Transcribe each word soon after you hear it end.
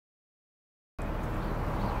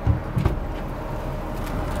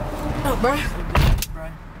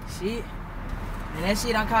Bruh. Shit. And that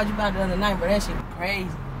shit I called you about the other night, bro. That shit crazy.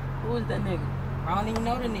 Who is that nigga? I don't even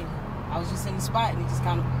know the nigga. I was just in the spot and he just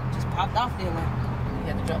kind of just popped off there like. You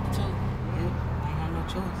had to drop the two. Yeah, I ain't got no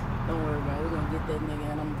choice. Don't worry about it. We're gonna get that nigga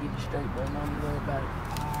and I'm gonna get it straight, bro. Don't worry about it.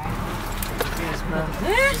 Alright. Yes, bro.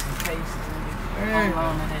 Just in case. Hold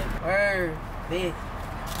on to that. Word. Bet.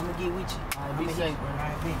 I'm gonna get with you. Alright, be safe, bro.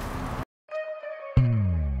 Alright, bet.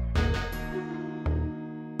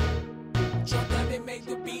 Drop that and make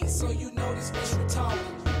the beat so you know this bitch retarded.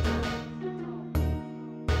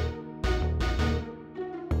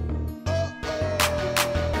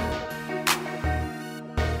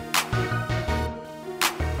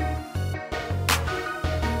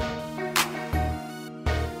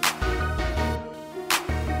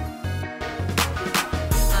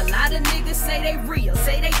 A lot of niggas say they real,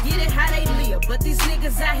 say they get it how they live, but these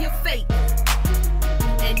niggas out here fake.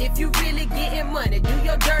 And if you really getting money, do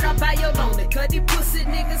your dirt all by your lonely, cause these pussy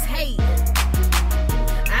niggas hate.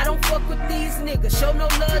 I don't fuck with these niggas, show no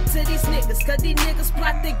love to these niggas, cause these niggas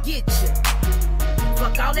plot to get you.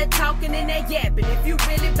 Fuck all that talking and that yapping, if you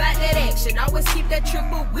really bout that action, always keep that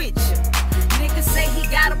triple with you. Niggas say he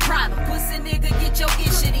got a problem, pussy nigga get your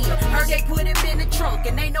issue in. Heard they put him in the trunk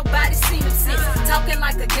and ain't nobody seen him since. Talking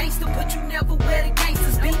like a gangster, but you never where the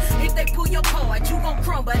gangsters be. If they pull your card, you gon'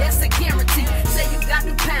 crumble, that's a guarantee. Say you got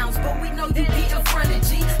them pounds, but we know you get in front of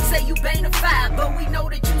G. Say you bang a 5, but we know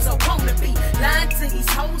that you's a wannabe. Lying to these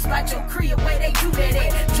hoes about your crib, where they do that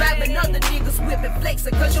at. Driving other niggas whipping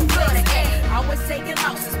flexing cause your blood at. Always taking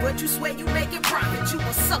losses, but you swear you making profit. You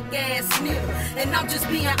a suck ass nigga, and I'm just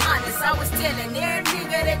being honest. I was telling every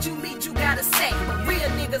nigga that you meet, you gotta say. But real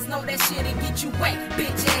niggas know that shit and get you wet,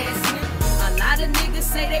 bitch ass nigga. A lot of niggas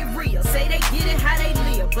say they real, say they get it how they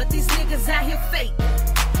live, but these niggas out here fake.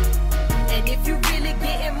 And if you really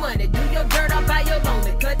getting money, do your dirt all by your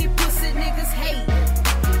lonely, cause these pussy niggas hate.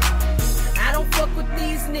 I don't fuck with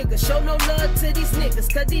these niggas, show no love to these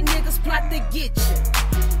niggas, cause these niggas plot to get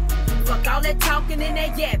you. Fuck all that talking and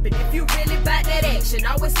that yapping, if you really bout that action,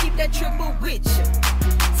 always keep that triple with you.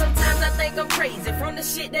 Sometimes I think I'm crazy from the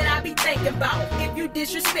shit that I be thinking about. If you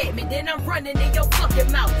disrespect me, then I'm running in your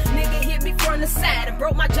fucking mouth. Nigga hit me from the side and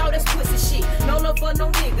broke my jaw, that's pussy shit. No love for no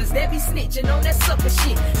niggas that be snitching on that sucker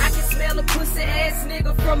shit. I can smell a pussy ass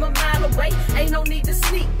nigga from a mile away. Ain't no need to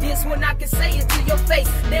sneak this when I can say it to your face.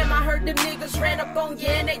 Damn, I heard them niggas ran up on you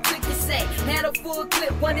and they took your sack. Had a full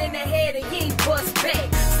clip, one in the head and you ain't bust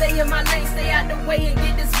back. Stay in my lane, stay out the way and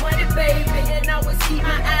get this money, baby. And always keep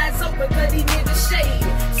my eyes open cause these niggas shady.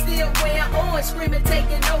 Still wearing orange, screaming,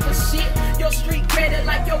 taking over shit. Your street credit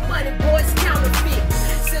like your money, boys counterfeit.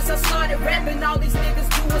 Since I started rapping, all these niggas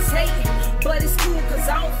do is hate. But it's cool, cause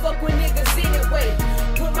I don't fuck with niggas anyway.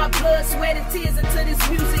 Put my blood, sweat, and tears into this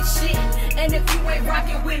music shit. And if you ain't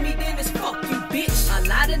rocking with me, then it's fuck you, bitch. A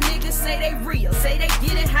lot of niggas say they real, say they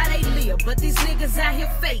get it how they live, but these niggas out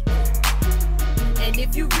here fake. And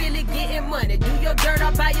if you really getting money, do your dirt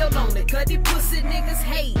all by your lonely, cause these pussy niggas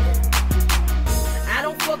hate. I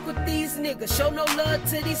don't fuck with these niggas, show no love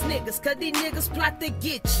to these niggas, cause these niggas plot to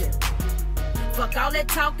get you. Fuck all that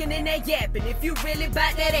talking and that yapping, if you really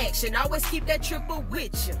bout that action, always keep that triple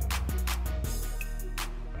with you.